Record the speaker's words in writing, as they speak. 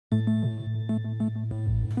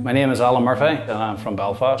My name is Alan Murphy and I'm from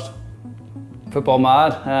Belfast. Football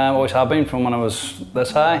mad, always have been from when I was this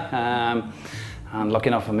high. And lucky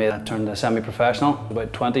enough for me, I turned to semi-professional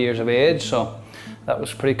about 20 years of age, so that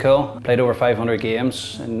was pretty cool. Played over 500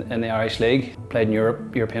 games in the Irish League, played in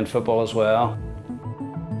European football as well.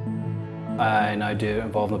 I now do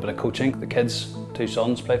involve in a bit of coaching. The kids, two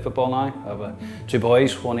sons, play football now. I have two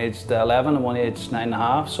boys, one aged 11 and one aged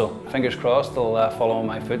 9.5, so fingers crossed they'll follow in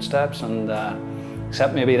my footsteps and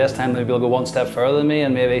except maybe this time maybe they'll go one step further than me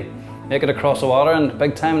and maybe make it across the water and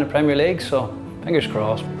big time in the Premier League, so fingers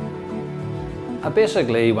crossed. I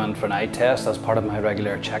basically went for an eye test as part of my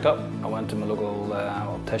regular checkup. I went to my local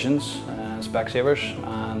opticians, Specsavers,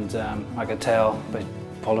 and I could tell by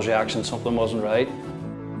Paula's reaction something wasn't right.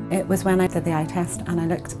 It was when I did the eye test and I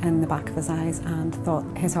looked in the back of his eyes and thought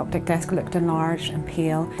his optic disc looked enlarged and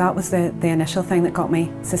pale. That was the initial thing that got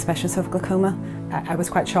me suspicious of glaucoma. I was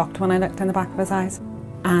quite shocked when I looked in the back of his eyes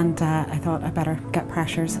and I thought I better get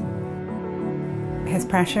pressures. His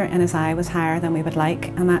pressure in his eye was higher than we would like,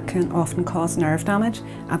 and that can often cause nerve damage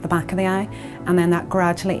at the back of the eye, and then that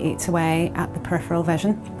gradually eats away at the peripheral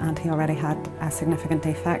vision, and he already had a significant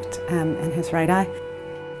defect in his right eye.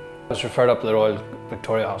 I was referred up to the Royal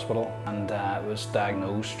Victoria Hospital and it was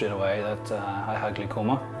diagnosed straight away that I had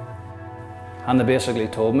glaucoma. And they basically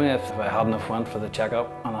told me if I hadn't have went for the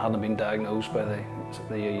checkup and I hadn't been diagnosed by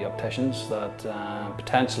the opticians that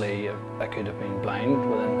potentially I could have been blind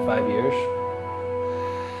within 5 years.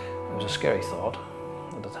 It was a scary thought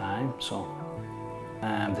at the time, so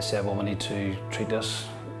they said, well, we need to treat this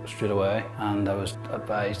straight away, and I was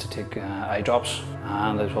advised to take eye drops,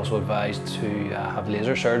 and I was also advised to have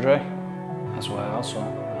laser surgery as well, so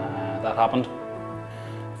that happened.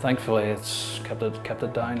 Thankfully it's kept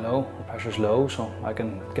it down low, the pressure's low, so I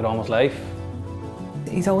can get on with life.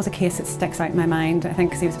 He's always a case that sticks out in my mind, I think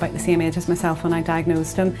because he was about the same age as myself when I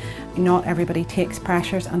diagnosed him. Not everybody takes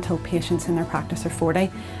pressures until patients in their practice are 40,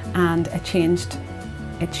 and it changed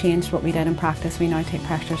what we did in practice. We now take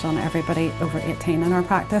pressures on everybody over 18 in our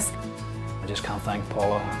practice. I just can't thank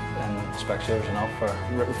Paula and Specsavers enough for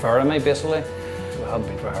referring me, basically. If it hadn't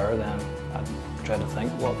been for her, then I'd try to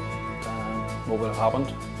think what would have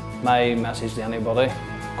happened. My message to anybody,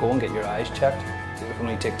 go and get your eyes checked. It will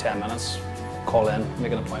only take 10 minutes. Call in,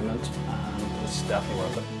 make an appointment, and it's definitely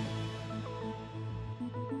worth it.